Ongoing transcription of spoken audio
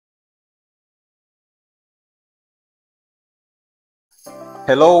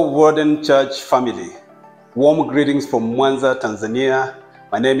Hello, Warden Church family. Warm greetings from Mwanza, Tanzania.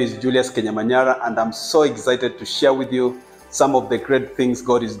 My name is Julius Kenyamanyara, and I'm so excited to share with you some of the great things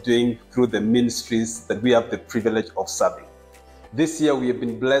God is doing through the ministries that we have the privilege of serving. This year, we have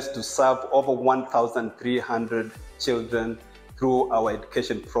been blessed to serve over 1,300 children through our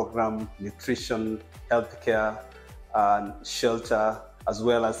education program, nutrition, healthcare, and shelter, as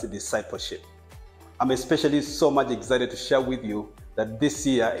well as discipleship. I'm especially so much excited to share with you that this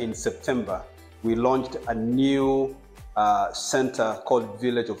year in September, we launched a new center called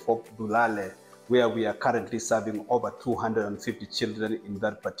Village of Hope Bulale, where we are currently serving over 250 children in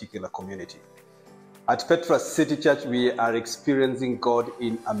that particular community. At Petra City Church, we are experiencing God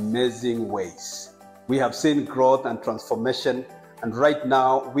in amazing ways. We have seen growth and transformation, and right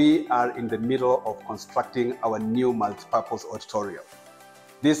now we are in the middle of constructing our new multipurpose auditorium.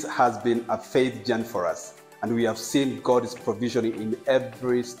 This has been a faith journey for us, and we have seen God's provision in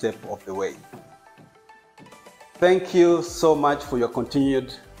every step of the way. Thank you so much for your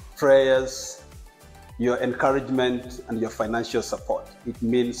continued prayers, your encouragement, and your financial support. It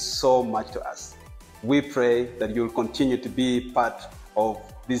means so much to us. We pray that you'll continue to be part of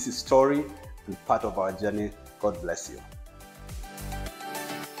this story and part of our journey. God bless you.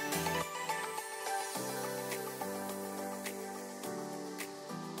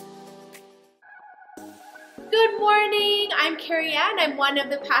 Good morning, I'm Carrie Ann. I'm one of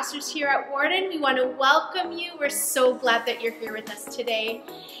the pastors here at Warden. We want to welcome you. We're so glad that you're here with us today.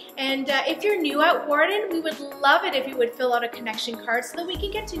 And if you're new at Warden, we would love it if you would fill out a connection card so that we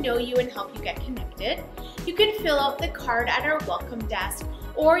can get to know you and help you get connected. You can fill out the card at our welcome desk,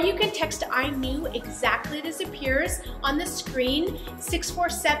 or you can text I knew exactly as appears on the screen,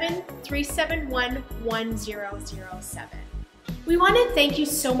 647-371-1007. We want to thank you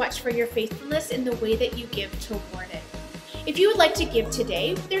so much for your faithfulness in the way that you give to Warden. If you would like to give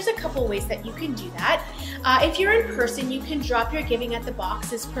today, there's a couple ways that you can do that. If you're in person, you can drop your giving at the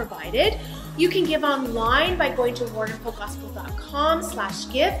boxes provided. You can give online by going to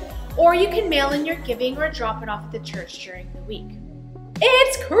wardenfulgospel.com/give, or you can mail in your giving or drop it off at the church during the week.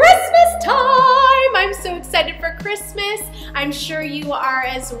 It's Christmas time! I'm so excited for Christmas. I'm sure you are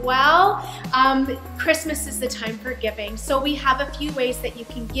as well. Christmas is the time for giving. So we have a few ways that you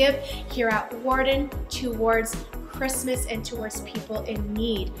can give here at Warden towards Christmas and towards people in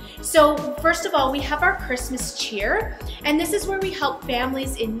need. So first of all, we have our Christmas cheer, and this is where we help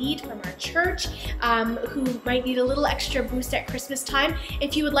families in need from our church who might need a little extra boost at Christmas time.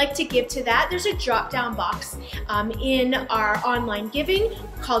 If you would like to give to that, there's a drop-down box in our online giving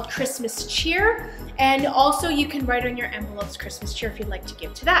called Christmas Cheer. And also you can write on your envelopes Christmas cheer if you'd like to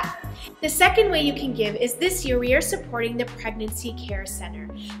give to that. The second way you can give is this year we are supporting the Pregnancy Care Center.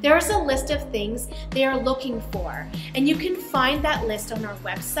 There is a list of things they are looking for, and you can find that list on our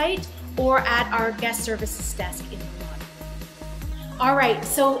website or at our guest services desk in the lobby. All right,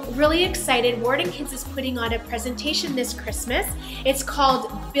 so really excited. Warden Kids is putting on a presentation this Christmas. It's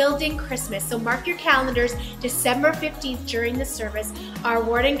called Building Christmas. So mark your calendars, December 15th during the service, our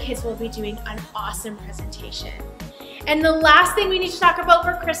Warden Kids will be doing an awesome presentation. And the last thing we need to talk about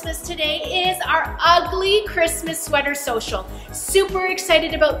for Christmas today is our ugly Christmas sweater social. Super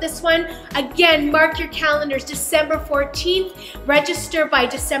excited about this one. Again, mark your calendars, December 14th. Register by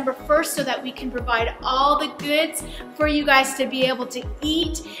December 1st so that we can provide all the goods for you guys to be able to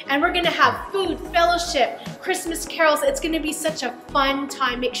eat. And we're gonna have food, fellowship, Christmas carols. It's gonna be such a fun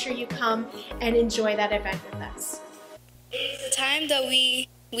time. Make sure you come and enjoy that event with us. It's the time that we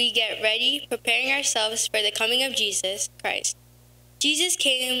get ready, preparing ourselves for the coming of Jesus Christ. Jesus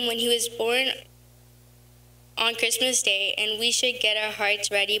came when he was born on Christmas Day, and we should get our hearts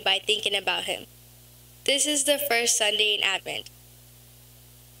ready by thinking about him. This is the first Sunday in Advent.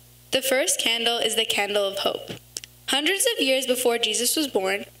 The first candle is the candle of hope. Hundreds of years before Jesus was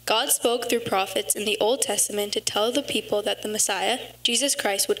born, God spoke through prophets in the Old Testament to tell the people that the Messiah, Jesus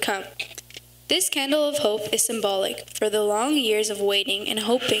Christ, would come. This candle of hope is symbolic for the long years of waiting and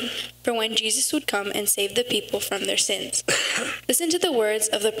hoping for when Jesus would come and save the people from their sins. Listen to the words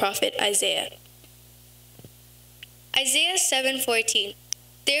of the prophet Isaiah. Isaiah 7:14.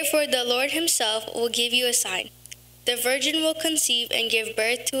 Therefore the Lord himself will give you a sign. The virgin will conceive and give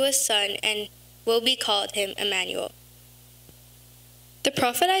birth to a son and will be called him Emmanuel. The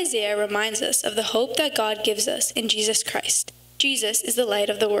prophet Isaiah reminds us of the hope that God gives us in Jesus Christ. Jesus is the light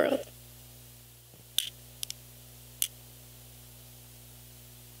of the world.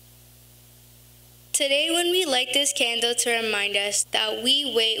 Today, when we light this candle to remind us that we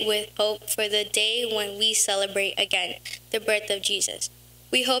wait with hope for the day when we celebrate again the birth of Jesus,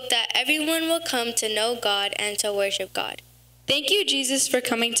 we hope that everyone will come to know God and to worship God. Thank you, Jesus, for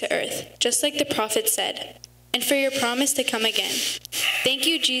coming to earth, just like the prophet said, and for your promise to come again. Thank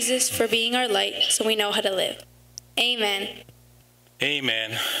you, Jesus, for being our light so we know how to live. Amen.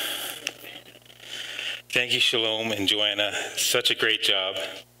 Amen. Thank you, Shalom and Joanna. Such a great job.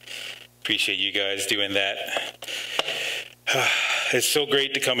 Appreciate you guys doing that. It's so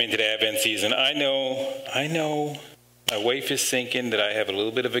great to come into the Advent season. I know, my wife is thinking that I have a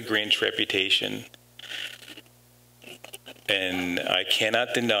little bit of a Grinch reputation, and I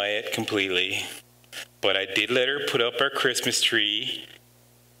cannot deny it completely, but I did let her put up our Christmas tree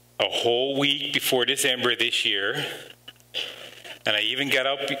a whole week before December this year, and I even got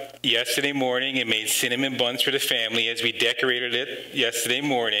up yesterday morning and made cinnamon buns for the family as we decorated it yesterday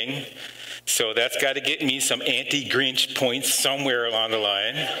morning. So that's got to get me some anti-Grinch points somewhere along the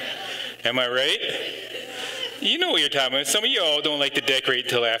line. Am I right? You know what you're talking about. Some of you all don't like to decorate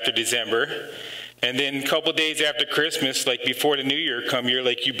till after December. And then a couple days after Christmas, like before the New Year come, you're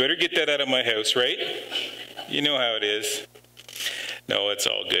like, you better get that out of my house, right? You know how it is. No, it's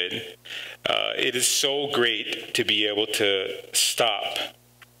all good. It is so great to be able to stop.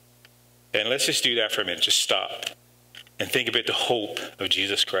 And let's just do that for a minute. Just stop and think about the hope of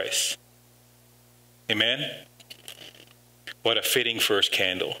Jesus Christ. Amen? What a fitting first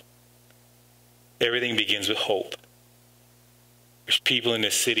candle. Everything begins with hope. There's people in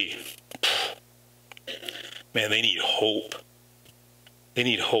this city, man, they need hope. They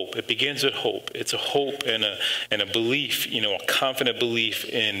need hope. It begins with hope. It's a hope and a belief, a confident belief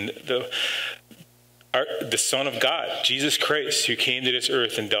in the Son of God, Jesus Christ, who came to this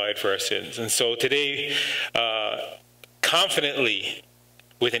earth and died for our sins. And so today, confidently,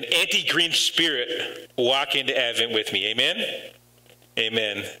 with an anti-Grinch spirit, walk into Advent with me. Amen?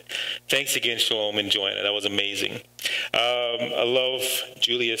 Amen. Thanks again, Shalom and Joanna. That was amazing. I love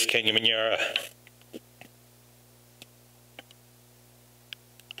Julius Kenyamanyara.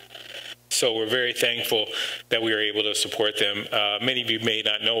 So we're very thankful that we were able to support them. Many of you may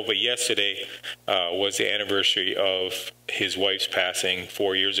not know, but yesterday was the anniversary of his wife's passing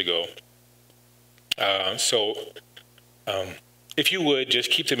 4 years ago. If you would,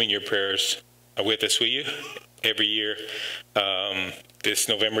 just keep them in your prayers with us, will you? Every year, this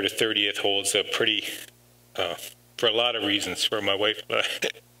November the 30th holds a pretty, for a lot of reasons, for my wife.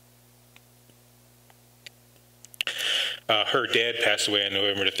 Her dad passed away on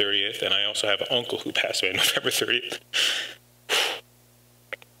November the 30th, and I also have an uncle who passed away on November 30th.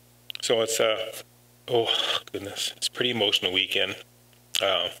 So it's, oh, goodness, it's a pretty emotional weekend.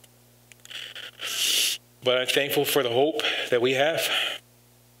 But I'm thankful for the hope that we have.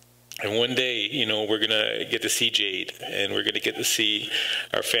 And one day, we're going to get to see Jade, and we're going to get to see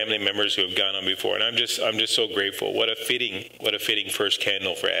our family members who have gone on before. And I'm just so grateful. What a fitting first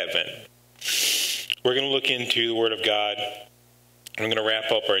candle for Advent. We're going to look into the Word of God. I'm going to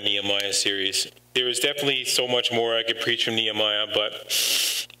wrap up our Nehemiah series. There is definitely so much more I could preach from Nehemiah, but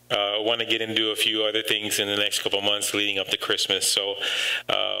I want to get into a few other things in the next couple of months leading up to Christmas. So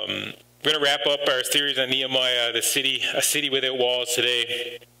we're going to wrap up our series on Nehemiah, a city without walls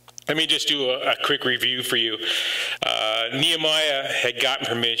today. Let me just do a quick review for you. Nehemiah had gotten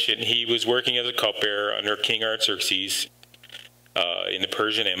permission. He was working as a cupbearer under King Artaxerxes in the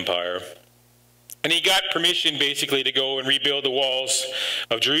Persian Empire. And he got permission basically to go and rebuild the walls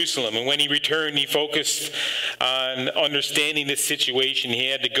of Jerusalem. And when he returned, he focused on understanding this situation. He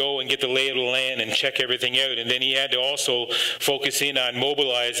had to go and get the lay of the land and check everything out. And then he had to also focus in on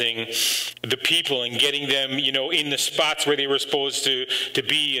mobilizing the people and getting them, in the spots where they were supposed to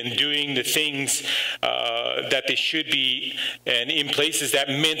be and doing the things that they should be and in places that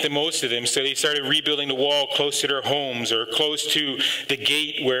meant the most to them. So they started rebuilding the wall close to their homes or close to the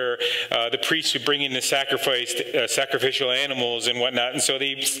gate where the priests would bring in the sacrificial animals and whatnot. And so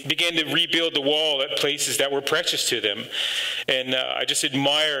they began to rebuild the wall at places that were precious to them. And I just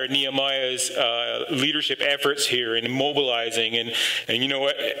admire Nehemiah's leadership efforts here in mobilizing. And you know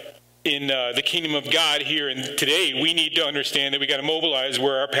what? In the kingdom of God here and today, we need to understand that we got to mobilize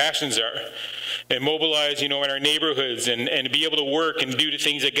where our passions are. And mobilize, in our neighborhoods and be able to work and do the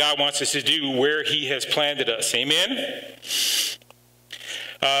things that God wants us to do where He has planted us. Amen?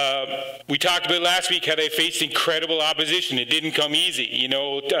 We talked about last week how they faced incredible opposition. It didn't come easy.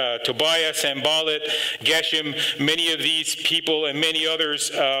 Tobiah, Sanballat, Geshem, many of these people and many others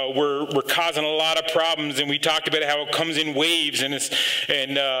were causing a lot of problems. And we talked about how it comes in waves. And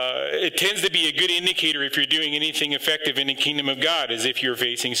it tends to be a good indicator if you're doing anything effective in the kingdom of God, as if you're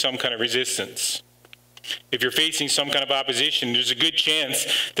facing some kind of resistance. If you're facing some kind of opposition, there's a good chance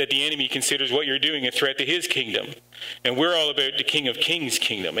that the enemy considers what you're doing a threat to his kingdom. And we're all about the King of Kings'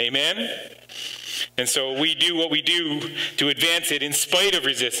 kingdom. Amen? And so we do what we do to advance it in spite of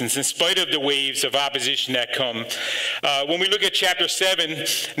resistance, in spite of the waves of opposition that come. When we look at chapter 7,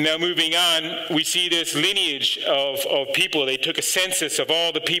 now moving on, we see this lineage of people. They took a census of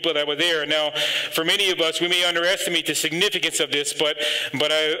all the people that were there. Now, for many of us, we may underestimate the significance of this, but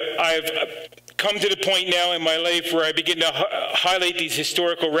I've come to the point now in my life where I begin to highlight these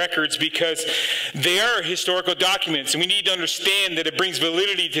historical records because they are historical documents, and we need to understand that it brings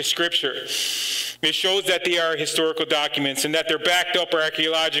validity to Scripture. It shows that they are historical documents and that they're backed up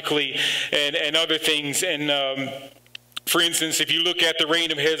archaeologically and other things. And for instance, if you look at the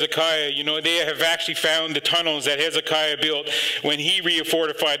reign of Hezekiah, you know, they have actually found the tunnels that Hezekiah built when he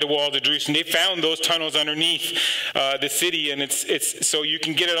refortified the walls of Jerusalem. They found those tunnels underneath the city, and it's so you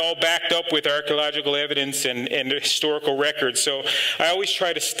can get it all backed up with archaeological evidence and historical records. So I always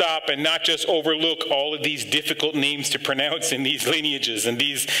try to stop and not just overlook all of these difficult names to pronounce in these lineages and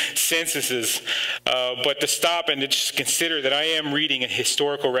these censuses, but to stop and to just consider that I am reading a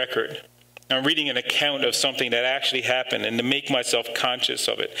historical record. I'm reading an account of something that actually happened, and to make myself conscious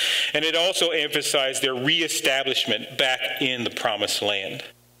of it. And it also emphasized their reestablishment back in the promised land.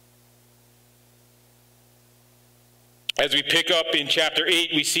 As we pick up in chapter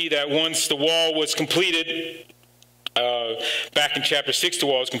 8, we see that once the wall was completed, back in chapter 6 the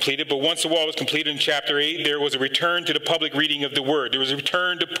wall was completed, but once the wall was completed in chapter 8, there was a return to the public reading of the word. There was a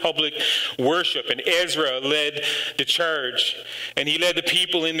return to public worship, and Ezra led the charge. And he led the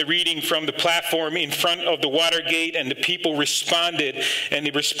people in the reading from the platform in front of the water gate, and the people responded, and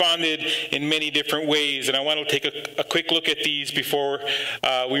they responded in many different ways. And I want to take a quick look at these before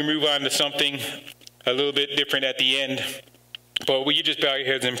we move on to something a little bit different at the end. But will you just bow your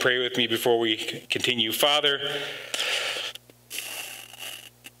heads and pray with me before we continue? Father,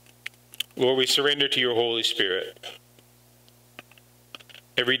 Lord, we surrender to your Holy Spirit.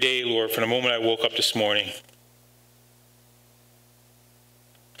 Every day, Lord, from the moment I woke up this morning,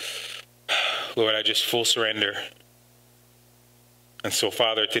 Lord, I just full surrender. And so,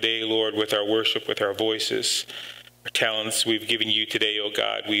 Father, today, Lord, with our worship, with our voices, our talents we've given you today, oh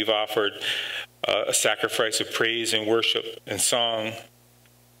God, we've offered a sacrifice of praise and worship and song.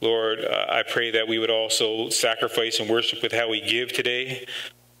 Lord, I pray that we would also sacrifice and worship with how we give today,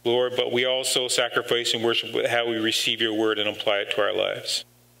 Lord, but we also sacrifice and worship with how we receive your word and apply it to our lives.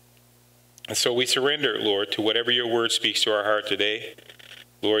 And so we surrender, Lord, to whatever your word speaks to our heart today.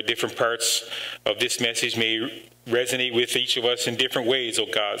 Lord, different parts of this message may resonate with each of us in different ways, oh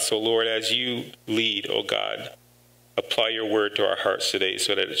God. So, Lord, as you lead, oh God, apply your word to our hearts today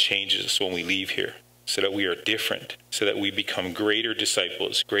so that it changes us when we leave here, so that we are different, so that we become greater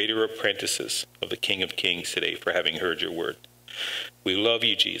disciples, greater apprentices of the King of Kings today for having heard your word. We love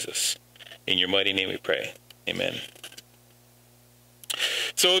you, Jesus. In your mighty name we pray. Amen.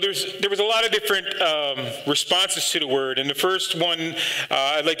 So there was a lot of different responses to the word, and the first one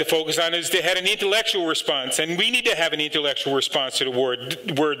I'd like to focus on is they had an intellectual response, and we need to have an intellectual response to the word.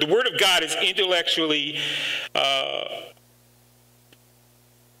 The word of God is intellectually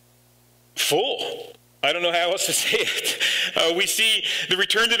full. I don't know how else to say it. We see the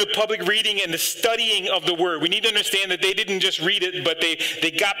return to the public reading and the studying of the word. We need to understand that they didn't just read it, but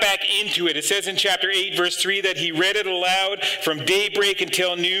they got back into it. It says in chapter 8, verse 3, that he read it aloud from daybreak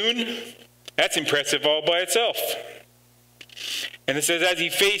until noon. That's impressive all by itself. And it says, as he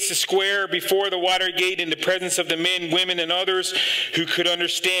faced the square before the water gate in the presence of the men, women, and others who could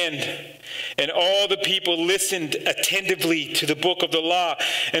understand. And all the people listened attentively to the book of the law.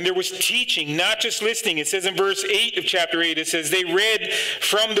 And there was teaching, not just listening. It says in verse 8 of chapter 8, it says, they read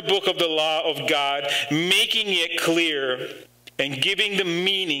from the book of the law of God, making it clear and giving the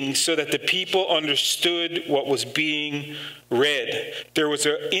meaning so that the people understood what was being read. There was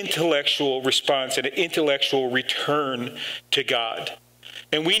an intellectual response and an intellectual return to God.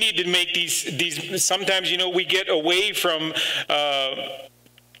 And we need to make these sometimes, you know, we get away from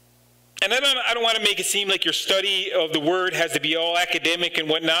and I don't want to make it seem like your study of the word has to be all academic and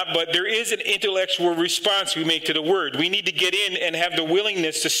whatnot, but there is an intellectual response we make to the word. We need to get in and have the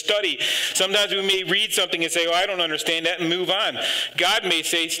willingness to study. Sometimes we may read something and say, oh, I don't understand that, and move on. God may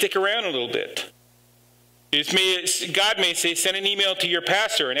say, stick around a little bit. God may say, send an email to your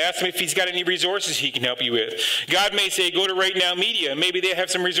pastor and ask him if he's got any resources he can help you with. God may say, go to Right Now Media. Maybe they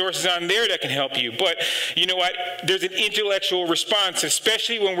have some resources on there that can help you. But you know what? There's an intellectual response,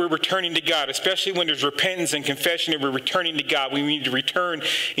 especially when we're returning to God, especially when there's repentance and confession and we're returning to God. We need to return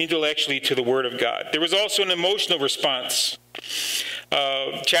intellectually to the Word of God. There was also an emotional response.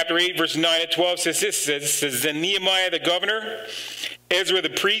 Chapter 8, verse 9 and 12 says this. It says, then Nehemiah the governor, Ezra the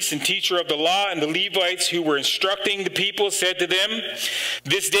priest and teacher of the law, and the Levites who were instructing the people said to them,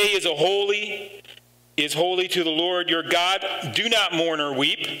 this day is a holy is holy to the Lord your God. Do not mourn or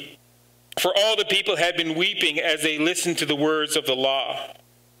weep. For all the people had been weeping as they listened to the words of the law.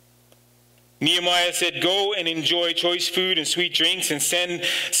 Nehemiah said, go and enjoy choice food and sweet drinks, and send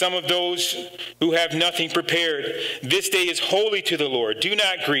some of those who have nothing prepared. This day is holy to the Lord. Do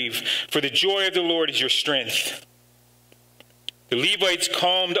not grieve, for the joy of the Lord is your strength. The Levites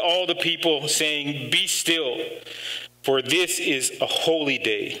calmed all the people, saying, be still, for this is a holy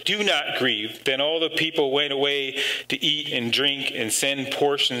day. Do not grieve. Then all the people went away to eat and drink and send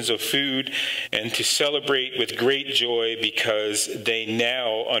portions of food and to celebrate with great joy, because they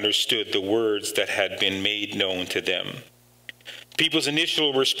now understood the words that had been made known to them. People's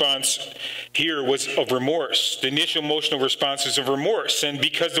initial response here was of remorse. The initial emotional response is of remorse. And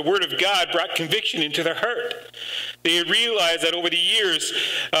because the word of God brought conviction into their heart, they had realized that over the years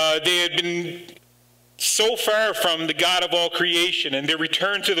they had been so far from the God of all creation, and their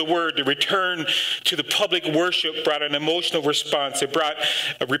return to the word, the return to the public worship brought an emotional response. It brought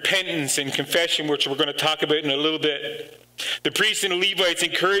a repentance and confession, which we're going to talk about in a little bit. The priests and the Levites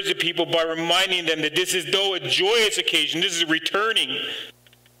encouraged the people by reminding them that this is though a joyous occasion. This is returning,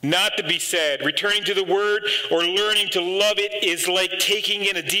 not to be sad. Returning to the word or learning to love it is like taking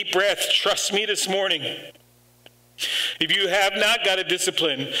in a deep breath. Trust me this morning. If you have not got a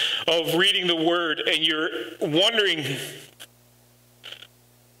discipline of reading the word and you're wondering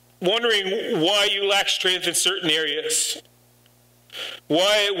why you lack strength in certain areas,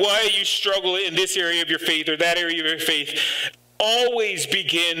 why you struggle in this area of your faith or that area of your faith, always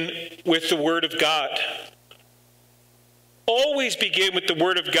begin with the word of God. Always begin with the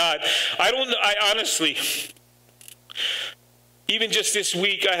word of God. I honestly, even just this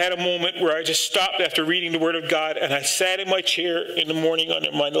week, I had a moment where I just stopped after reading the Word of God, and I sat in my chair in the morning under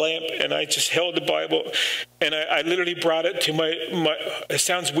my lamp, and I just held the Bible, and I literally brought it to my it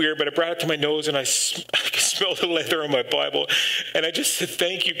sounds weird, but I brought it to my nose, and I could smell the leather on my Bible, and I just said,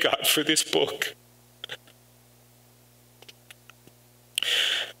 thank you, God, for this book.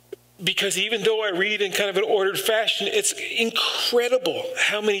 Because even though I read in kind of an ordered fashion, it's incredible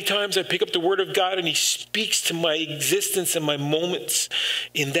how many times I pick up the Word of God and He speaks to my existence and my moments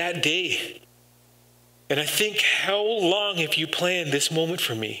in that day. And I think, how long have you planned this moment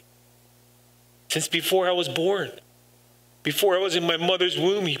for me? Since before I was born. Before I was in my mother's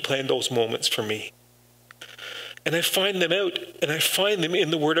womb, He planned those moments for me. And I find them out, and I find them in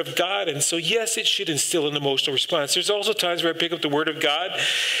the Word of God. And so, yes, it should instill an emotional response. There's also times where I pick up the Word of God,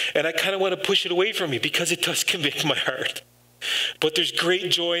 and I kind of want to push it away from me because it does convict my heart. But there's great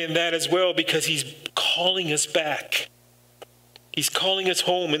joy in that as well, because He's calling us back. He's calling us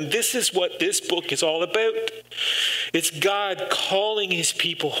home, and this is what this book is all about. It's God calling His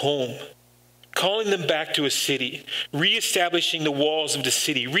people home. Calling them back to a city, reestablishing the walls of the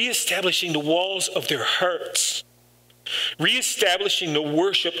city, reestablishing the walls of their hearts, reestablishing the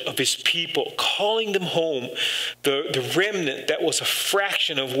worship of His people, calling them home, the remnant that was a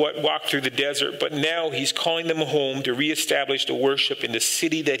fraction of what walked through the desert, but now He's calling them home to reestablish the worship in the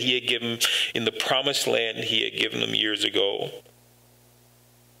city that He had given, in the promised land He had given them years ago.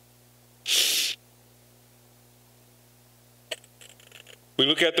 We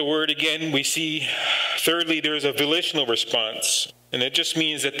look at the word again, we see, thirdly, there's a volitional response. And it just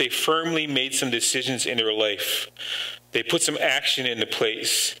means that they firmly made some decisions in their life. They put some action into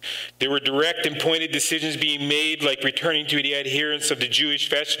place. There were direct and pointed decisions being made, like returning to the adherence of the Jewish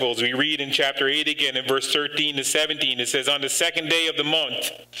festivals. We read in chapter 8 again, in verse 13 to 17, it says, on the second day of the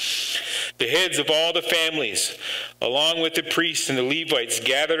month, the heads of all the families, along with the priests and the Levites,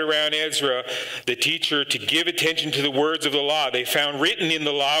 gathered around Ezra, the teacher, to give attention to the words of the law. They found written in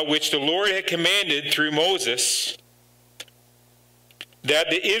the law, which the Lord had commanded through Moses,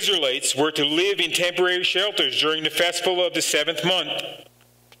 that the Israelites were to live in temporary shelters during the festival of the 7th month.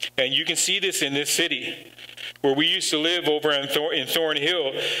 And you can see this in this city, where we used to live over in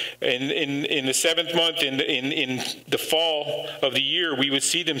Thornhill. In the 7th month, in the fall of the year, we would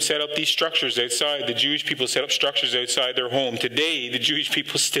see them set up these structures outside. The Jewish people set up structures outside their home. Today, the Jewish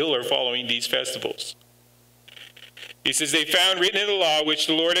people still are following these festivals. He says, they found written in the law, which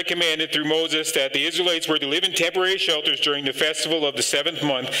the Lord had commanded through Moses, that the Israelites were to live in temporary shelters during the festival of the 7th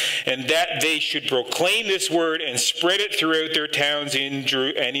month, and that they should proclaim this word and spread it throughout their towns in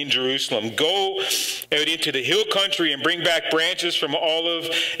Jerusalem. Go out into the hill country and bring back branches from olive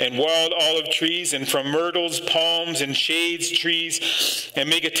and wild olive trees, and from myrtles, palms, and shades trees, and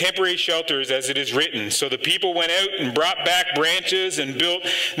make a temporary shelters as it is written. So the people went out and brought back branches and built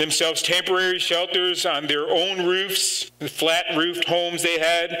themselves temporary shelters on their own roofs, the flat-roofed homes they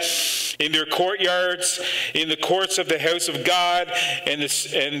had, in their courtyards, in the courts of the house of God, and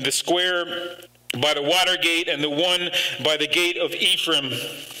the square by the water gate and the one by the gate of Ephraim.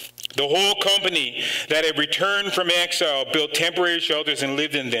 The whole company that had returned from exile built temporary shelters and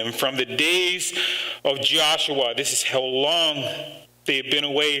lived in them from the days of Joshua. This is how long they had been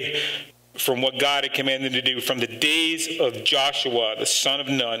away from what God had commanded them to do. From the days of Joshua, the son of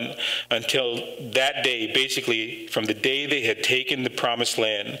Nun, until that day, basically from the day they had taken the promised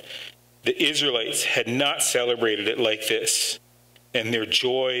land, the Israelites had not celebrated it like this, and their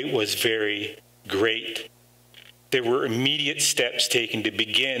joy was very great. There were immediate steps taken to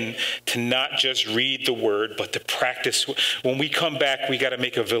begin to not just read the word, but to practice. When we come back, we got to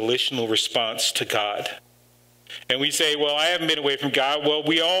make a volitional response to God. And we say, well, I haven't been away from God. Well,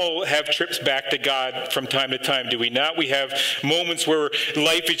 we all have trips back to God from time to time, do we not? We have moments where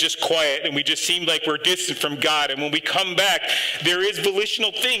life is just quiet and we just seem like we're distant from God. And when we come back, there is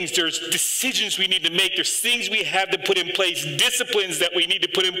volitional things. There's decisions we need to make. There's things we have to put in place, disciplines that we need to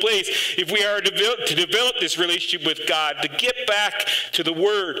put in place if we are to develop this relationship with God, to get back to the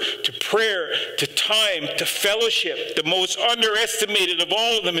Word, to prayer, to time, to fellowship. The most underestimated of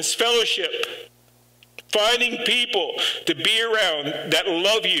all of them is fellowship. Finding people to be around that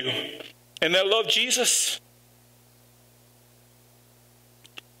love you and that love Jesus.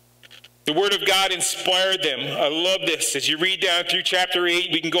 The Word of God inspired them. I love this. As you read down through chapter 8,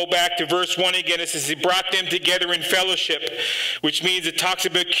 we can go back to verse 1 again. It says he brought them together in fellowship, which means it talks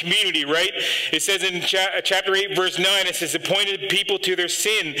about community, right? It says in chapter 8, verse 9, it says appointed people to their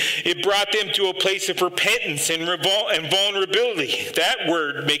sin. It brought them to a place of repentance and vulnerability. That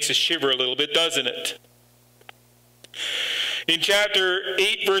word makes us shiver a little bit, doesn't it? In chapter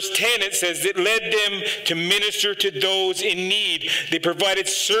 8, verse 10, it says it led them to minister to those in need. They provided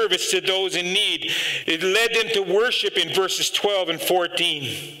service to those in need. It led them to worship in verses 12 and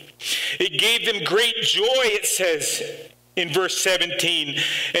 14. It gave them great joy, it says in verse 17.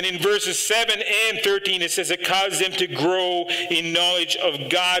 And in verses 7 and 13, it says it caused them to grow in knowledge of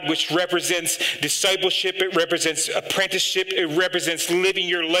God, which represents discipleship. It represents apprenticeship. It represents living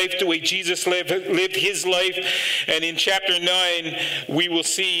your life the way Jesus lived his life. And in chapter 9, we will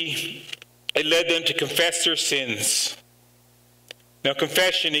see it led them to confess their sins. Now,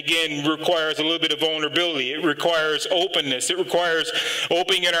 confession, again, requires a little bit of vulnerability. It requires openness. It requires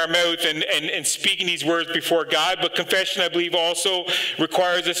opening our mouth and speaking these words before God. But confession, I believe, also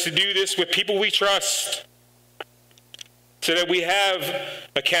requires us to do this with people we trust so that we have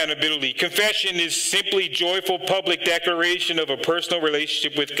accountability. Confession is simply joyful public declaration of a personal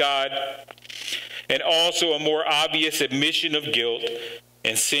relationship with God and also a more obvious admission of guilt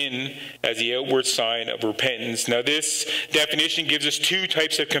and sin as the outward sign of repentance. Now, this definition gives us two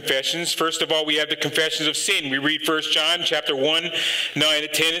types of confessions. First of all, we have the confessions of sin. We read 1 John chapter 1, 9 to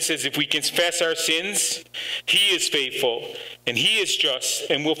 10. It says, if we confess our sins, he is faithful and he is just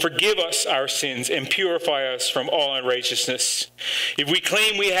and will forgive us our sins and purify us from all unrighteousness. If we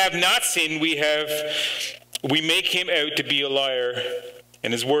claim we have not sinned, we make him out to be a liar,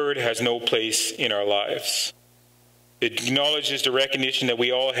 and his word has no place in our lives. It acknowledges the recognition that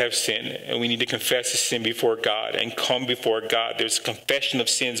we all have sin, and we need to confess the sin before God and come before God. There's a confession of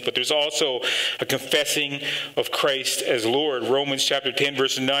sins, but there's also a confessing of Christ as Lord. Romans chapter 10,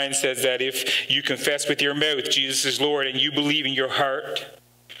 verse 9 says that if you confess with your mouth Jesus is Lord and you believe in your heart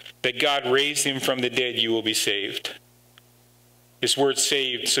that God raised him from the dead, you will be saved. This word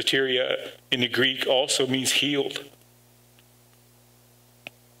saved, soteria, in the Greek also means healed.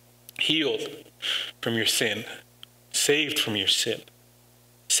 Healed from your sin. Saved from your sin,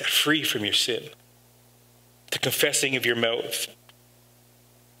 set free from your sin, the confessing of your mouth.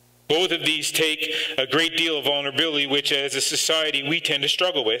 Both of these take a great deal of vulnerability, which as a society we tend to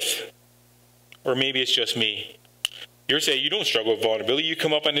struggle with. Or maybe it's just me. You're saying you don't struggle with vulnerability. You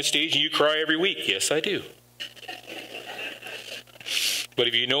come up on this stage and you cry every week. Yes, I do. But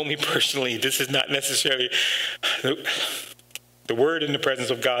if you know me personally, this is not necessarily... The Word in the presence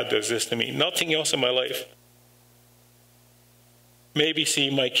of God does this to me. Nothing else in my life. Maybe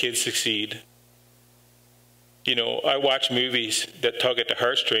seeing my kids succeed. You know, I watch movies that tug at the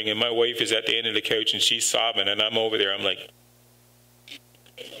heartstring, and my wife is at the end of the couch and she's sobbing, and I'm over there. I'm like,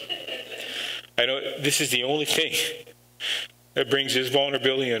 I know this is the only thing that brings this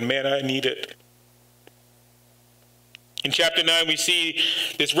vulnerability, and man, I need it. In chapter 9, we see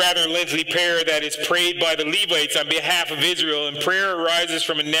this rather lengthy prayer that is prayed by the Levites on behalf of Israel. And prayer arises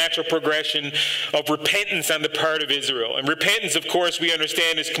from a natural progression of repentance on the part of Israel. And repentance, of course, we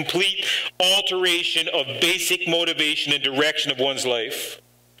understand is complete alteration of basic motivation and direction of one's life.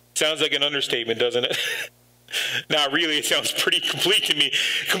 Sounds like an understatement, doesn't it? Not really, it sounds pretty complete to me.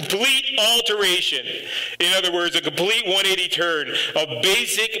 Complete alteration. In other words, a complete 180 turn of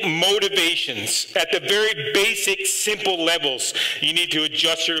basic motivations. At the very basic, simple levels, you need to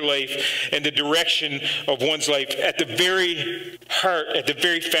adjust your life and the direction of one's life. At the very heart, at the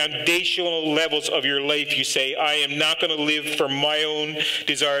very foundational levels of your life, you say, I am not going to live for my own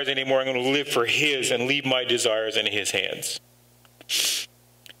desires anymore. I'm going to live for His and leave my desires in His hands.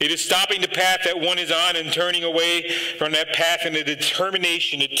 It is stopping the path that one is on and turning away from that path and the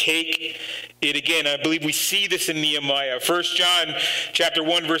determination to take it again. I believe we see this in Nehemiah. 1 John chapter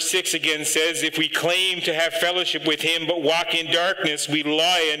 1 verse 6 again says, if we claim to have fellowship with Him but walk in darkness, we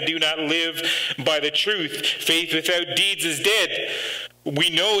lie and do not live by the truth. Faith without deeds is dead. We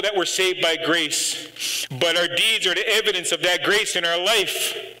know that we're saved by grace, but our deeds are the evidence of that grace in our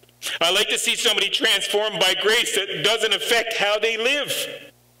life. I like to see somebody transformed by grace that doesn't affect how they live.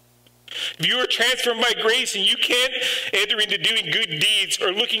 If you are transformed by grace and you can't enter into doing good deeds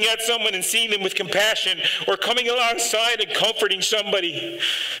or looking at someone and seeing them with compassion or coming alongside and comforting somebody,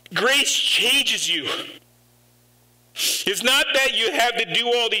 grace changes you. It's not that you have to do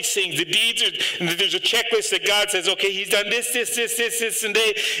all these things. The deeds are, there's a checklist that God says, okay, He's done this, and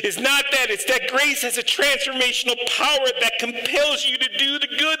that. It's not that. It's that grace has a transformational power that compels you to do the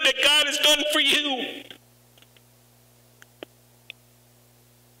good that God has done for you.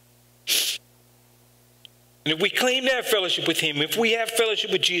 And if we claim to have fellowship with Him, if we have fellowship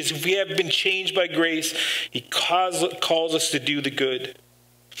with Jesus, if we have been changed by grace, He calls us to do the good.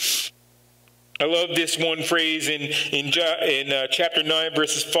 I love this one phrase in chapter 9,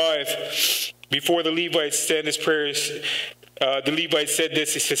 verses 5. Before the Levites said this prayer, the Levites said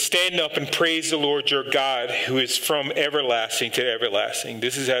this. He says, stand up and praise the Lord your God, who is from everlasting to everlasting.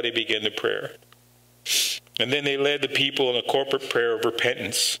 This is how they begin the prayer. And then they led the people in a corporate prayer of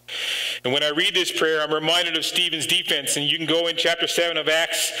repentance. And when I read this prayer, I'm reminded of Stephen's defense. And you can go in chapter 7 of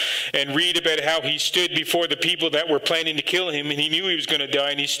Acts and read about how he stood before the people that were planning to kill him. And he knew he was going to die.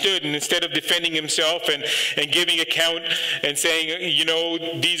 And he stood. And instead of defending himself and giving account and saying, you know,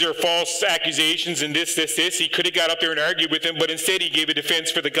 these are false accusations and this, he could have got up there and argued with him. But instead he gave a defense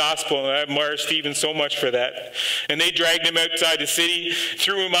for the gospel. And I admire Stephen so much for that. And they dragged him outside the city,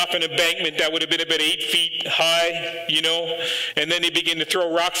 threw him off an embankment that would have been about 8 feet high, you know, and then they begin to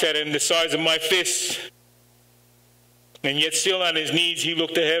throw rocks at him the size of my fist. And yet still on his knees, he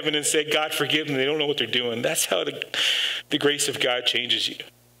looked to heaven and said, God, forgive them. They don't know what they're doing. That's how the grace of God changes you.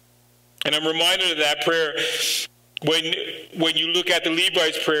 And I'm reminded of that prayer when you look at the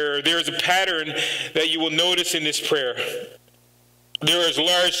Levites' prayer. There is a pattern that you will notice in this prayer. There is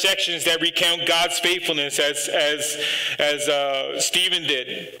large sections that recount God's faithfulness as Stephen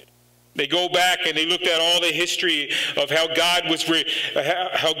did. They go back and they looked at all the history of how God was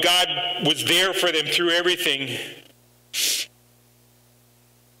there for them through everything.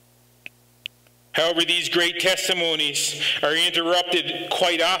 However, these great testimonies are interrupted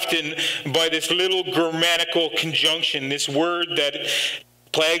quite often by this little grammatical conjunction, this word that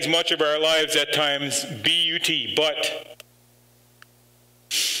plagues much of our lives at times, B-U-T, but.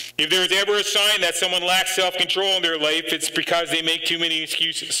 If there's ever a sign that someone lacks self-control in their life, it's because they make too many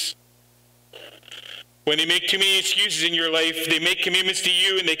excuses. When they make too many excuses in your life, they make commitments to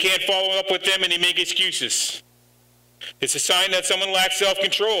you and they can't follow up with them and they make excuses. It's a sign that someone lacks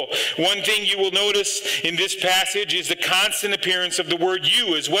self-control. One thing you will notice in this passage is the constant appearance of the word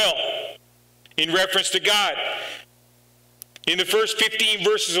you as well, in reference to God. In the first 15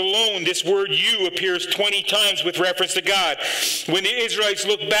 verses alone, this word you appears 20 times with reference to God. When the Israelites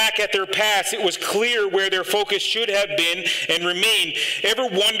looked back at their past, it was clear where their focus should have been and remain. Ever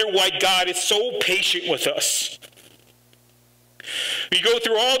wonder why God is so patient with us? We go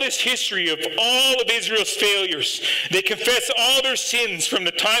through all this history of all of Israel's failures. They confess all their sins from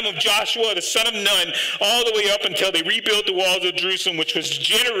the time of Joshua, the son of Nun, all the way up until they rebuilt the walls of Jerusalem, which was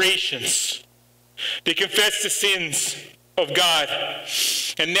generations. They confess the sins of God.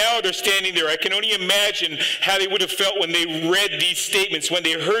 And now they're standing there. I can only imagine how they would have felt when they read these statements, when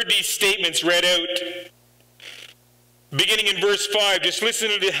they heard these statements read out. Beginning in verse 5, just listen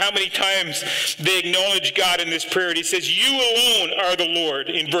to how many times they acknowledge God in this prayer. He says, you alone are the Lord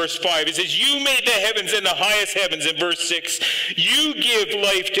in verse 5. It says, you made the heavens and the highest heavens in verse 6. You give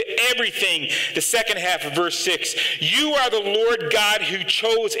life to everything, the second half of verse 6. You are the Lord God who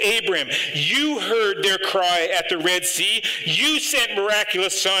chose Abram. You heard their cry at the Red Sea. You sent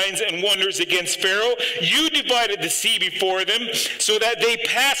miraculous signs and wonders against Pharaoh. You divided the sea before them so that they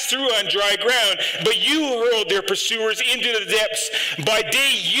passed through on dry ground. But you hurled their pursuers into the depths. By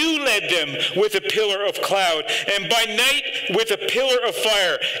day you led them with a pillar of cloud, and by night with a pillar of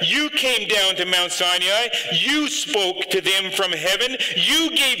fire. You came down to Mount Sinai. You spoke to them from heaven.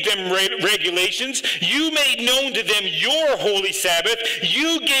 You gave them regulations. You made known to them your holy Sabbath.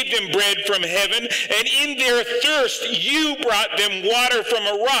 You gave them bread from heaven, and in their thirst you brought them water from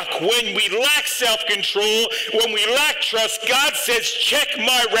a rock. When we lack self-control, when we lack trust, God says, check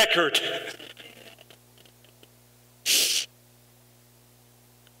my record.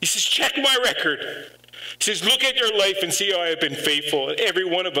 He says, check my record. He says, look at your life and see how I have been faithful. Every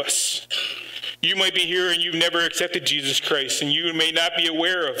one of us. You might be here and you've never accepted Jesus Christ, and you may not be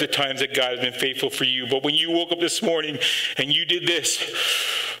aware of the times that God has been faithful for you. But when you woke up this morning and you did this,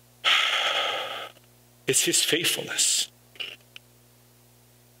 it's his faithfulness.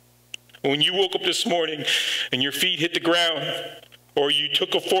 When you woke up this morning and your feet hit the ground, or you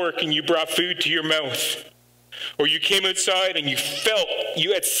took a fork and you brought food to your mouth, or you came outside and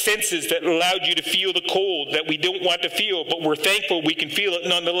you had senses that allowed you to feel the cold that we don't want to feel, but we're thankful we can feel it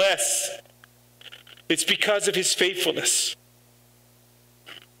nonetheless. It's because of his faithfulness.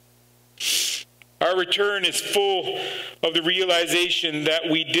 Our return is full of the realization that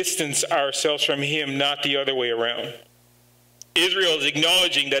we distance ourselves from him, not the other way around. Israel is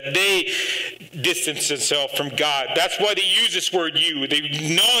acknowledging that they distance themselves from God. That's why they use this word you. They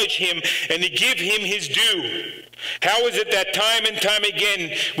acknowledge him and they give him his due. How is it that time and time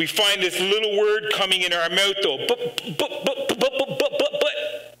again we find this little word coming in our mouth though? But.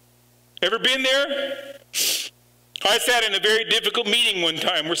 Ever been there? I sat in a very difficult meeting one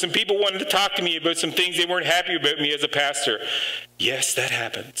time where some people wanted to talk to me about some things they weren't happy about me as a pastor. Yes, that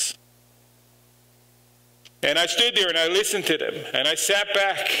happens. And I stood there and I listened to them and I sat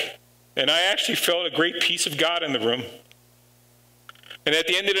back and I actually felt a great peace of God in the room. And at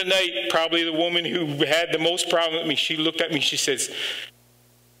the end of the night, probably the woman who had the most problem with me, she looked at me, she says,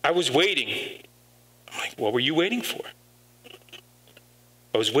 I was waiting. I'm like, what were you waiting for?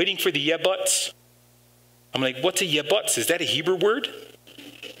 I was waiting for the yeah buts. I'm like, what's a yeah buts? Is that a Hebrew word?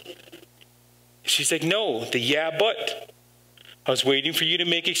 She's like, no, the yeah but. I was waiting for you to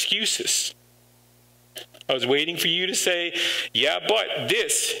make excuses. I was waiting for you to say, yeah, but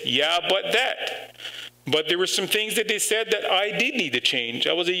this, yeah, but that. But there were some things that they said that I did need to change.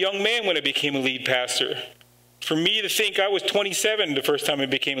 I was a young man when I became a lead pastor. For me to think I was 27 the first time I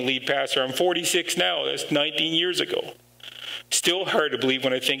became a lead pastor, I'm 46 now. That's 19 years ago. Still hard to believe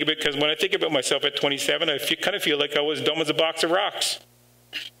when I think of it, because when I think about myself at 27, I kind of feel like I was dumb as a box of rocks.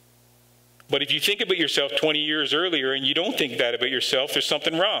 But if you think about yourself 20 years earlier and you don't think that about yourself, there's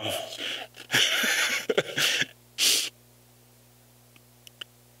something wrong.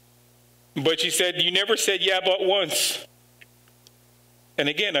 But she said, you never said yeah but once. And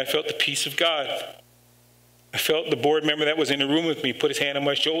again, I felt the peace of God. I felt the board member that was in the room with me put his hand on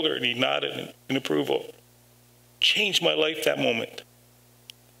my shoulder and he nodded in approval. Changed my life that moment.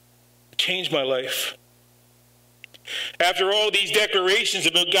 Changed my life. After all these declarations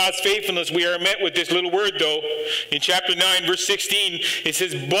about God's faithfulness, we are met with this little word, though. In chapter 9, verse 16, it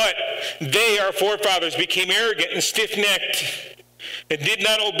says, but they, our forefathers, became arrogant and stiff-necked and did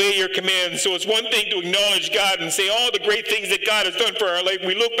not obey your commands. So it's one thing to acknowledge God and say all the great things that God has done for our life.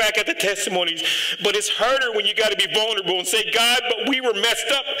 We look back at the testimonies, but it's harder when you got to be vulnerable and say, God, but we were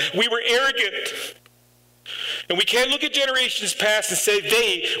messed up. We were arrogant. And we can't look at generations past and say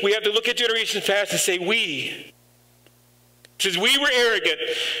they. We have to look at generations past and say we. It says we were arrogant,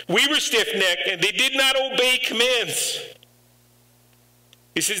 we were stiff-necked, and they did not obey commands.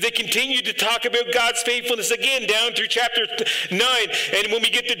 It says they continued to talk about God's faithfulness again down through chapter 9. And when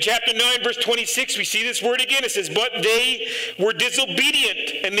we get to chapter 9, verse 26, we see this word again. It says, but they were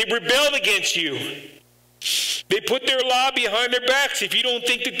disobedient and they rebelled against you. They put their law behind their backs. If you don't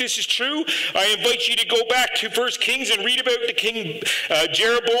think that this is true, I invite you to go back to 1 Kings and read about the king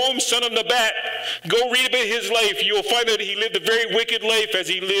Jeroboam, son of Nebat. Go read about his life. You will find that he lived a very wicked life as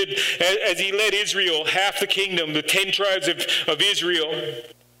he led Israel, half the kingdom, the 10 tribes of Israel.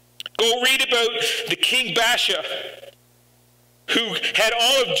 Go read about the king Baasha, who had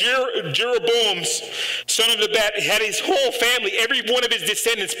all of Jeroboam's, son of Nebat, had his whole family, every one of his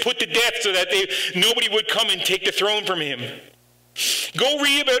descendants put to death so that nobody would come and take the throne from him. Go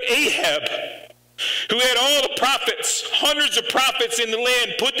read about Ahab, who had all the prophets, hundreds of prophets in the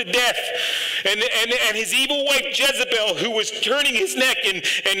land put to death, and his evil wife Jezebel, who was turning his neck and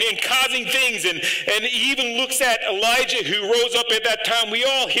causing things, and he even looks at Elijah, who rose up at that time. We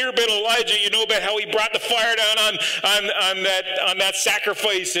all hear about Elijah, you know, about how he brought the fire down on that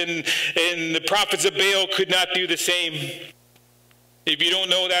sacrifice, and the prophets of Baal could not do the same. If you don't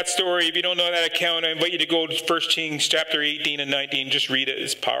know that story, if you don't know that account, I invite you to go to 1 Kings chapter 18 and 19. Just read it.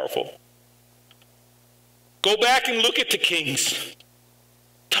 It's powerful. Go back and look at the kings.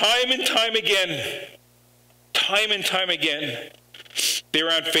 Time and time again, they were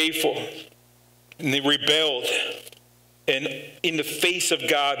unfaithful. And they rebelled. And in the face of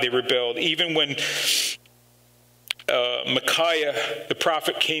God, they rebelled. Even when Micaiah, the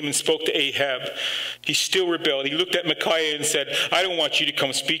prophet, came and spoke to Ahab, he still rebelled. He looked at Micaiah and said, I don't want you to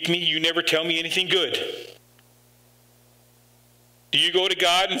come speak to me. You never tell me anything good. Do you go to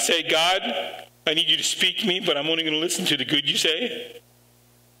God and say, God, I need you to speak to me, but I'm only going to listen to the good you say?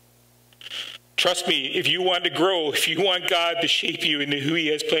 Trust me, if you want to grow, if you want God to shape you into who he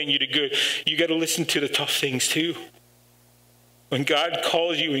has planned you to good, you got to listen to the tough things too. When God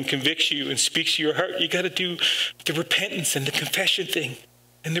calls you and convicts you and speaks to your heart, you got to do the repentance and the confession thing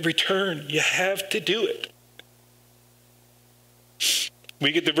and the return. You have to do it.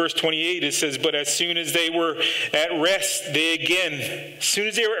 We get to verse 28. It says, but as soon as they were at rest, as soon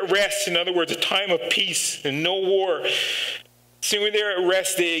as they were at rest, in other words, a time of peace and no war, as soon as they were at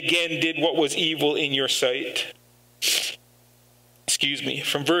rest, they again did what was evil in your sight.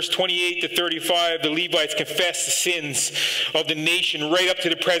 From verse 28 to 35, the Levites confess the sins of the nation right up to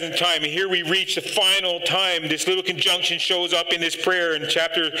the present time. And here we reach the final time. This little conjunction shows up in this prayer in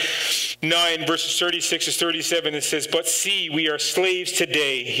chapter 9, verses 36 to 37. It says, but see, we are slaves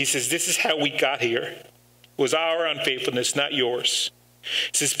today. He says, this is how we got here. It was our unfaithfulness, not yours.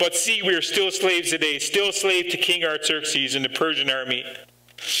 It says, but see, we are still slaves today, still slave to King Artaxerxes and the Persian army.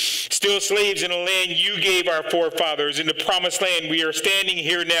 Still slaves in a land you gave our forefathers. In the promised land, we are standing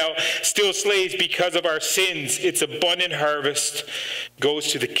here now, still slaves because of our sins. Its abundant harvest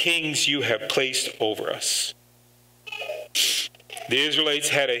goes to the kings you have placed over us. The Israelites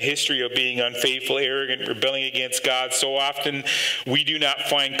had a history of being unfaithful, arrogant, rebelling against God. So often, we do not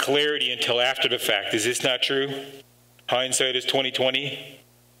find clarity until after the fact. Is this not true? Hindsight is 20/20.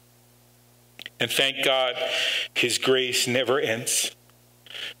 And thank God, his grace never ends.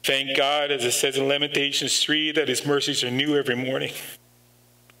 Thank God, as it says in Lamentations 3, that his mercies are new every morning.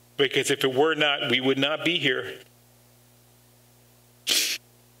 Because if it were not, we would not be here.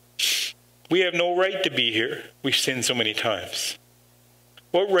 We have no right to be here. We've sinned so many times.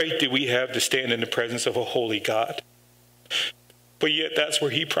 What right do we have to stand in the presence of a holy God? But yet that's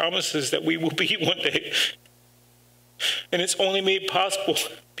where he promises that we will be one day. And it's only made possible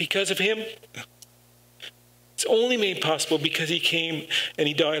because of him. It's only made possible because he came and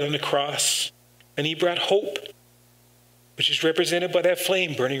he died on the cross. And he brought hope, which is represented by that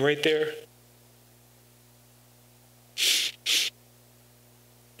flame burning right there.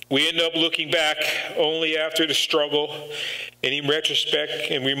 We end up looking back only after the struggle and in retrospect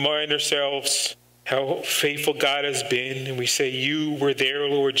and remind ourselves how faithful God has been. And we say, you were there,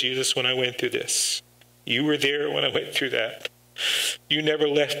 Lord Jesus, when I went through this. You were there when I went through that. You never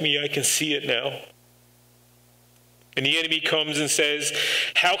left me. I can see it now. And the enemy comes and says,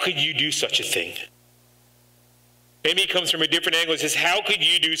 how could you do such a thing? The enemy comes from a different angle and says, how could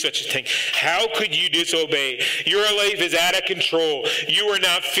you do such a thing? How could you disobey? Your life is out of control. You are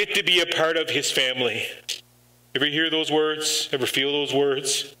not fit to be a part of his family. Ever hear those words? Ever feel those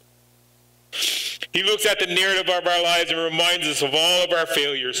words? He looks at the narrative of our lives and reminds us of all of our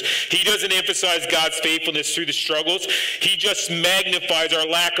failures. He doesn't emphasize God's faithfulness through the struggles. He just magnifies our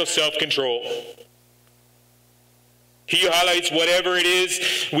lack of self-control. He highlights whatever it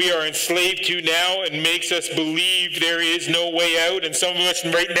is we are enslaved to now and makes us believe there is no way out. And some of us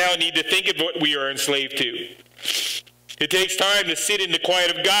right now need to think of what we are enslaved to. It takes time to sit in the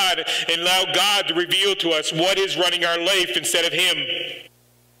quiet of God and allow God to reveal to us what is running our life instead of him.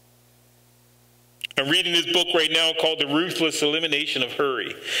 I'm reading this book right now called The Ruthless Elimination of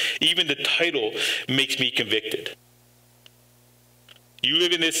Hurry. Even the title makes me convicted. You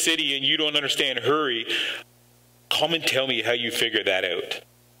live in this city and you don't understand hurry. Come and tell me how you figure that out.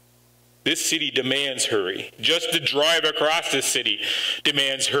 This city demands hurry. Just to drive across this city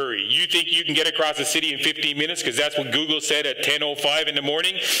demands hurry. You think you can get across the city in 15 minutes because that's what Google said at 10:05 in the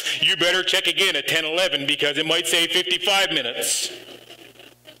morning? You better check again at 10:11 because it might say 55 minutes.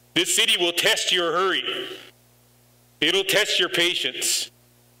 This city will test your hurry. It'll test your patience.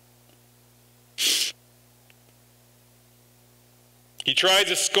 He tries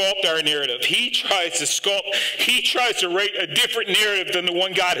to sculpt our narrative. He tries to write a different narrative than the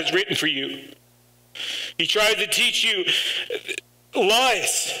one God has written for you. He tries to teach you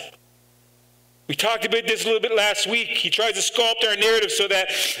lies. We talked about this a little bit last week. He tries to sculpt our narrative so that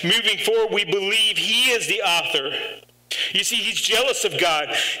moving forward we believe he is the author. You see, he's jealous of God.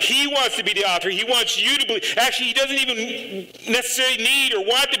 He wants to be the author. He wants you to believe. Actually, he doesn't even necessarily need or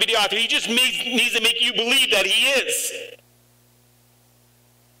want to be the author. He just needs to make you believe that he is.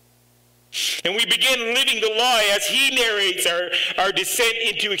 And we begin living the lie as he narrates our descent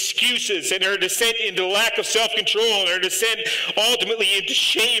into excuses and our descent into lack of self-control and our descent ultimately into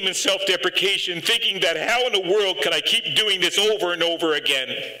shame and self-deprecation, thinking that how in the world could I keep doing this over and over again?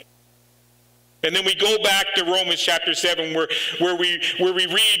 And then we go back to Romans chapter 7 where we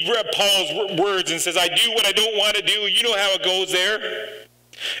read Paul's words and says, I do what I don't want to do. You know how it goes there.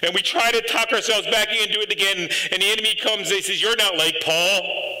 And we try to talk ourselves back into it again, and the enemy comes and says, you're not like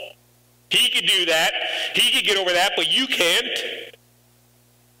Paul. He could do that. He could get over that, but you can't.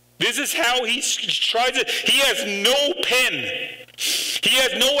 This is how he tries it. He has no pen. He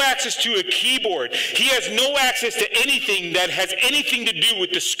has no access to a keyboard. He has no access to anything that has anything to do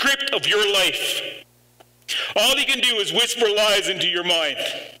with the script of your life. All he can do is whisper lies into your mind.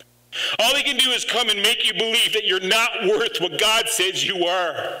 All he can do is come and make you believe that you're not worth what God says you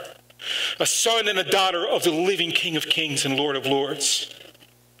are. A son and a daughter of the living King of Kings and Lord of Lords.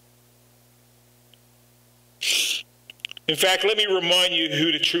 In fact, let me remind you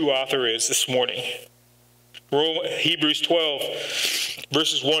who the true author is this morning. Hebrews 12,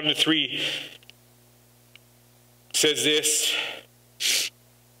 verses 1 to 3 says this.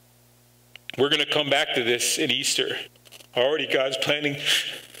 We're going to come back to this at Easter. Already God's planning.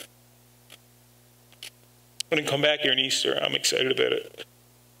 I'm going to come back here in Easter. I'm excited about it.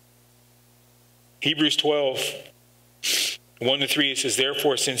 Hebrews 12, 1 to 3, it says,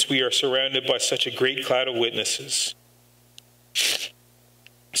 therefore, since we are surrounded by such a great cloud of witnesses,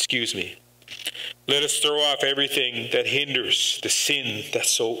 let us throw off everything that hinders, the sin that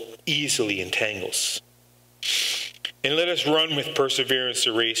so easily entangles. And let us run with perseverance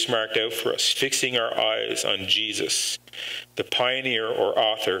the race marked out for us, fixing our eyes on Jesus, the pioneer or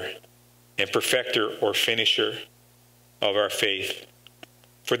author and perfecter or finisher of our faith.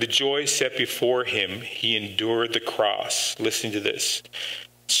 For the joy set before him, he endured the cross. Listen to this.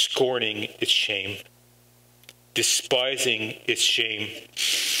 Scorning its shame, despising its shame,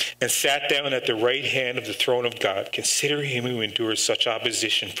 and sat down at the right hand of the throne of God. Consider him who endures such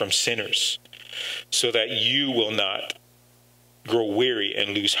opposition from sinners, so that you will not grow weary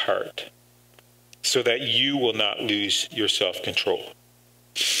and lose heart, so that you will not lose your self-control.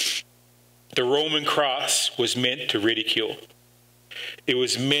 The Roman cross was meant to ridicule. It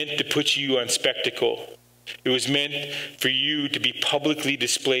was meant to put you on spectacle. It was meant for you to be publicly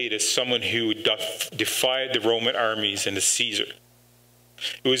displayed as someone who defied the Roman armies and the Caesar.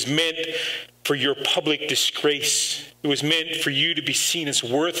 It was meant for your public disgrace. It was meant for you to be seen as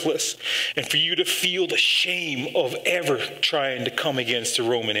worthless and for you to feel the shame of ever trying to come against the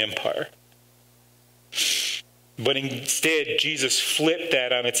Roman Empire. But instead, Jesus flipped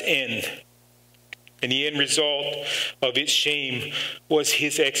that on its end. And the end result of its shame was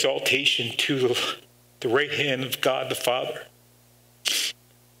his exaltation to the right hand of God the Father.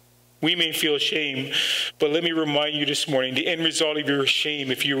 We may feel shame, but let me remind you this morning, the end result of your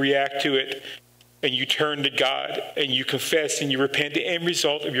shame, if you react to it and you turn to God and you confess and you repent, the end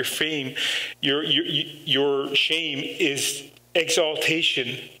result of your shame, your shame is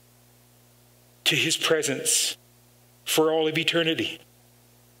exaltation to his presence for all of eternity.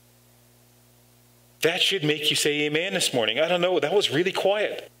 That should make you say amen this morning. I don't know, that was really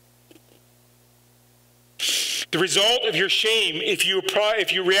quiet. The result of your shame, if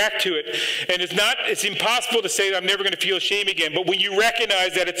you react to it, and it's impossible to say that I'm never going to feel shame again, but when you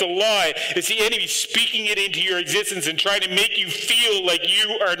recognize that it's a lie, it's the enemy speaking it into your existence and trying to make you feel like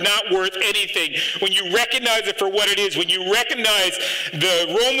you are not worth anything. When you recognize it for what it is, when you recognize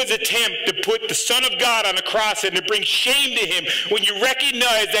the Romans' attempt to put the Son of God on a cross and to bring shame to him, when you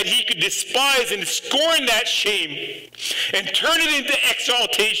recognize that he could despise and scorn that shame and turn it into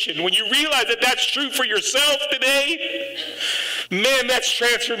exaltation, when you realize that that's true for yourself today, man, that's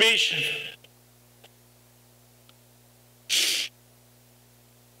transformation.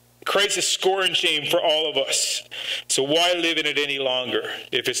 Christ is scorn shame for all of us. So why live in it any longer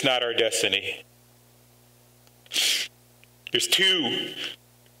if it's not our destiny? There's two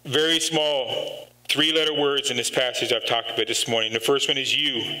very small three-letter words in this passage I've talked about this morning. The first one is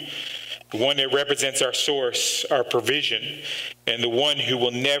you, the one that represents our source, our provision, and the one who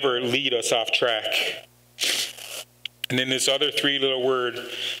will never lead us off track. And then this other three-letter word,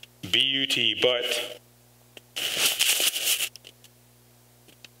 B-U-T, but.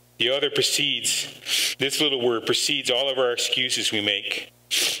 The other precedes, this little word precedes all of our excuses we make,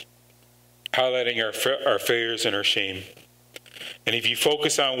 highlighting our failures and our shame. And if you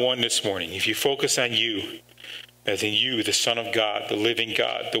focus on one this morning, if you focus on you, as in you, the Son of God, the living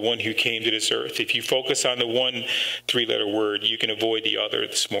God, the one who came to this earth. If you focus on the one three-letter word, you can avoid the other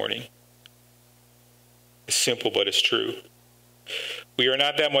this morning. It's simple, but it's true. We are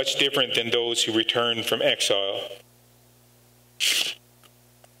not that much different than those who return from exile.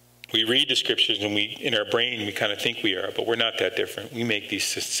 We read the scriptures and in our brain, we kind of think we are, but we're not that different. We make these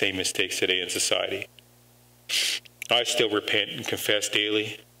same mistakes today in society. I still repent and confess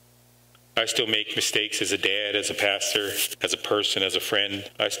daily. I still make mistakes as a dad, as a pastor, as a person, as a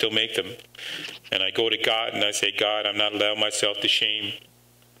friend. I still make them. And I go to God and I say, God, I'm not allowing myself to shame.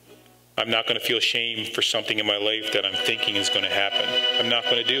 I'm not going to feel shame for something in my life that I'm thinking is going to happen. I'm not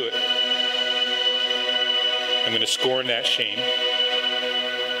going to do it. I'm going to scorn that shame.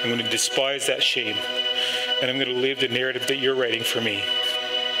 I'm going to despise that shame. And I'm going to live the narrative that you're writing for me.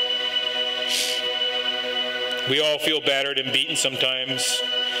 We all feel battered and beaten sometimes.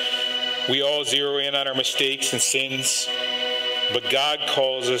 We all zero in on our mistakes and sins. But God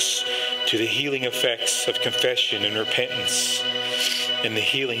calls us to the healing effects of confession and repentance and the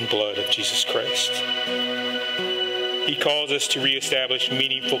healing blood of Jesus Christ. He calls us to reestablish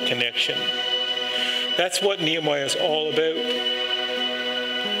meaningful connection. That's what Nehemiah is all about.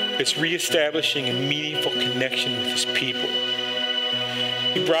 It's reestablishing a meaningful connection with his people.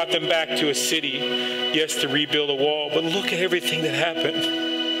 He brought them back to a city, yes, to rebuild a wall, but look at everything that happened.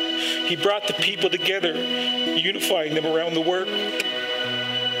 He brought the people together, unifying them around the work.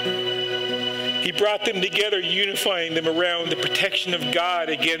 He brought them together, unifying them around the protection of God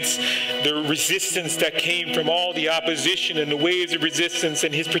against the resistance that came from all the opposition and the waves of resistance,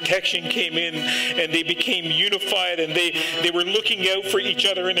 and his protection came in, and they became unified, and they were looking out for each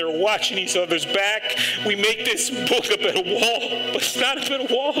other, and they were watching each other's back. We make this book about a wall, but it's not about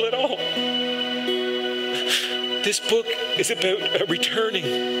a wall at all. This book is about returning.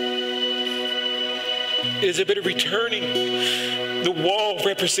 It is about returning. The wall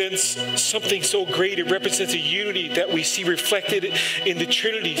represents something so great. It represents a unity that we see reflected in the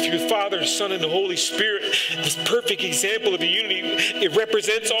Trinity through the Father, Son, and the Holy Spirit. This perfect example of a unity. It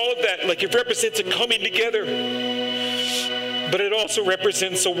represents all of that. Like it represents a coming together. But it also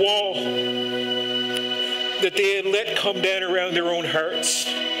represents a wall that they had let come down around their own hearts.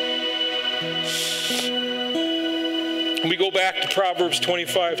 We go back to Proverbs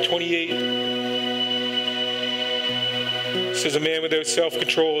 25:28. It says, a man without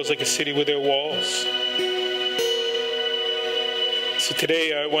self-control is like a city without walls. So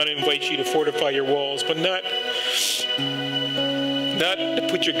today I want to invite you to fortify your walls, but not to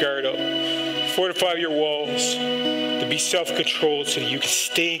put your guard up. Fortify your walls, to be self-controlled so that you can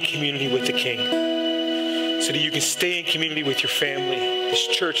stay in community with the King. So that you can stay in community with your family, this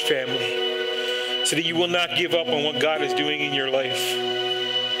church family. So that you will not give up on what God is doing in your life.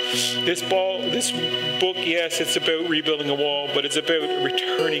 This book, yes, it's about rebuilding a wall, but it's about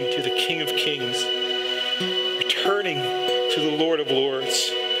returning to the King of Kings, returning to the Lord of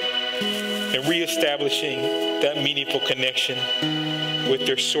Lords, and reestablishing that meaningful connection with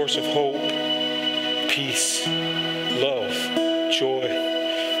their source of hope, peace, love, joy,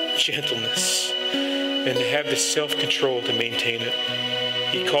 gentleness, and to have the self-control to maintain it.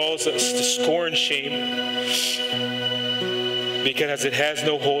 He calls us to scorn shame, because it has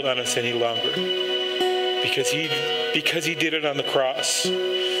no hold on us any longer. Because he did it on the cross.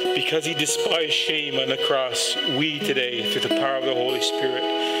 Because he despised shame on the cross, we today, through the power of the Holy Spirit,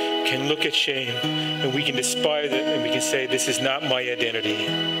 can look at shame and we can despise it and we can say, this is not my identity.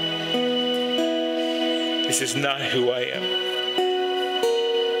 This is not who I am.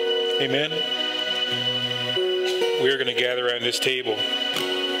 Amen? We're going to gather around this table.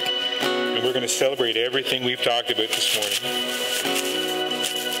 We're going to celebrate everything we've talked about this morning.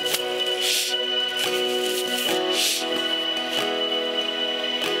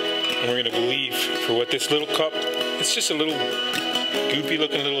 And we're going to believe for what this little cup, it's just a little goofy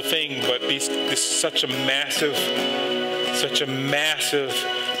looking little thing, but this is such a massive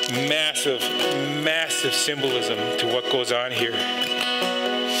symbolism to what goes on here.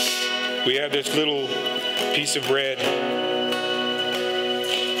 We have this little piece of bread.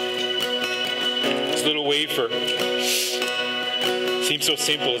 Little wafer. Seems so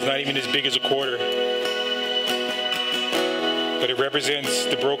simple. It's not even as big as a quarter. But it represents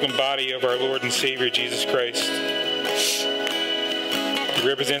the broken body of our Lord and Savior, Jesus Christ. It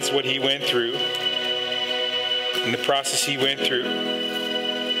represents what he went through and the process he went through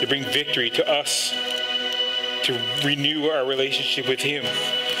to bring victory to us, to renew our relationship with him.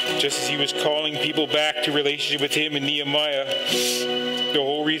 Just as he was calling people back to relationship with him in Nehemiah, the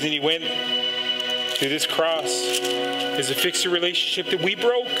whole reason he went to this cross is to fix the relationship that we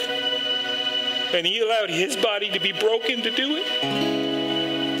broke. And he allowed his body to be broken to do it.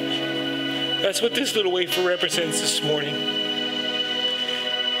 That's what this little wafer represents this morning.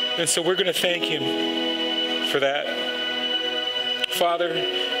 And so we're going to thank him for that. Father,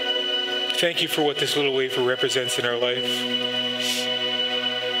 thank you for what this little wafer represents in our life.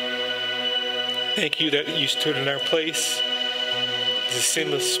 Thank you that you stood in our place as a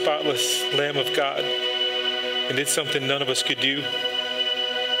sinless, spotless Lamb of God and did something none of us could do.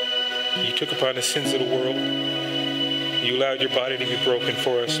 You took upon the sins of the world. You allowed your body to be broken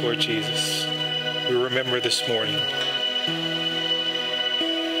for us, Lord Jesus. We remember this morning.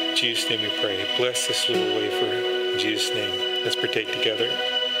 In Jesus' name we pray. Bless this little wafer. In Jesus' name, let's partake together.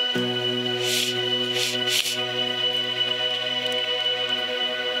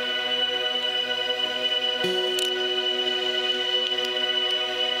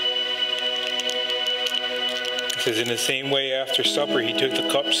 It says, in the same way after supper he took the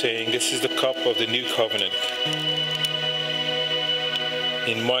cup, saying, this is the cup of the new covenant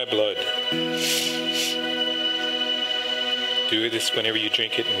in my blood. Do this whenever you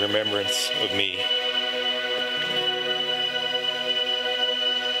drink it in remembrance of me.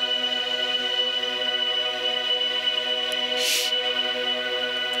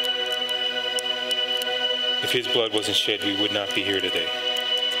 If his blood wasn't shed, we would not be here today.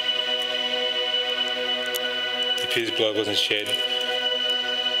 If his blood wasn't shed,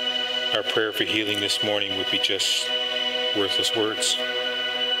 our prayer for healing this morning would be just worthless words.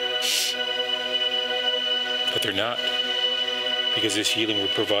 But they're not, because this healing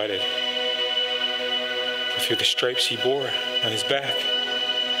was provided. For through the stripes he bore on his back,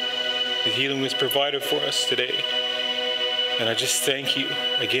 the healing was provided for us today. And I just thank you,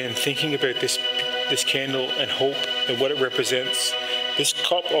 again, thinking about this candle and hope and what it represents. This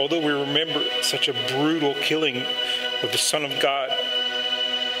cup, although we remember such a brutal killing of the Son of God,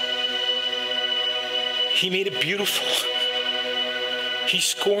 he made it beautiful. He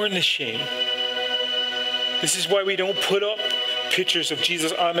scorned the shame. This is why we don't put up pictures of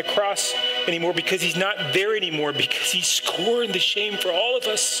Jesus on the cross anymore, because he's not there anymore, because he scorned the shame for all of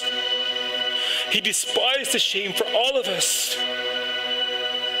us. He despised the shame for all of us,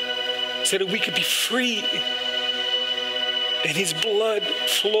 so that we could be free. And his blood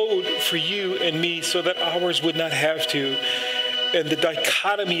flowed for you and me so that ours would not have to. And the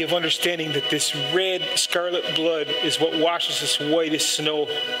dichotomy of understanding that this red scarlet blood is what washes us white as snow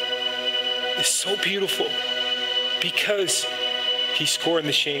is so beautiful, because he scorned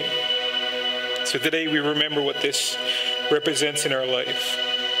the shame. So today we remember what this represents in our life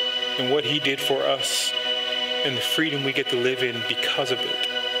and what he did for us and the freedom we get to live in because of it,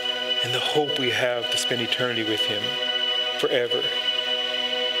 and the hope we have to spend eternity with him forever.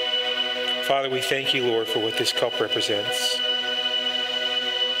 Father, we thank you, Lord, for what this cup represents.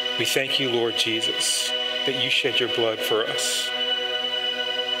 We thank you, Lord Jesus, that you shed your blood for us.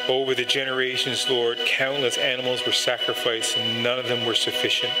 Over the generations, Lord, countless animals were sacrificed, and none of them were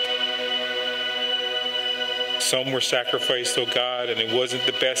sufficient. Some were sacrificed, oh God, and it wasn't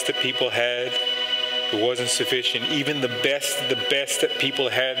the best that people had. It wasn't sufficient. Even the best that people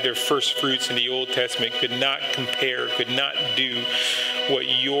had, their first fruits in the Old Testament, could not compare, could not do what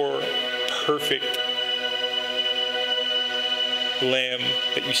your perfect Lamb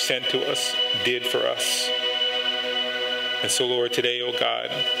that you sent to us did for us. And so, Lord, today, oh God,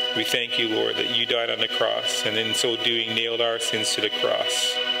 we thank you, Lord, that you died on the cross, and in so doing nailed our sins to the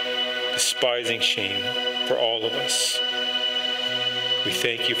cross, despising shame for all of us. We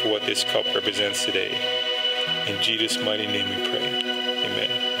thank you for what this cup represents today. In Jesus' mighty name we pray.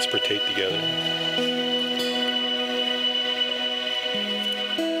 Amen. Let's partake together.